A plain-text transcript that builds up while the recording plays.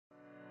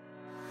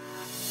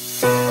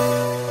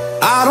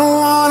I don't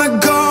wanna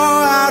go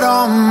out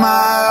on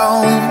my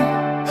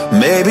own.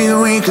 Maybe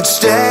we could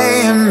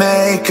stay and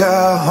make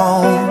a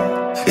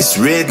home. It's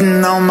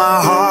written on my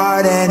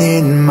heart and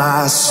in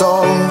my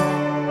soul.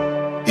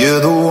 You're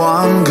the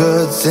one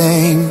good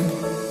thing.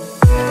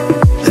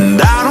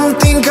 And I don't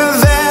think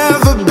I've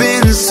ever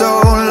been so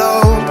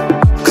low,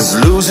 'cause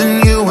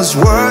losing you was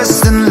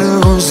worse than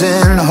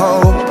losing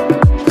hope.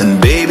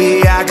 And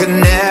baby, I could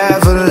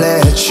never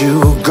let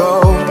you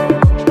go.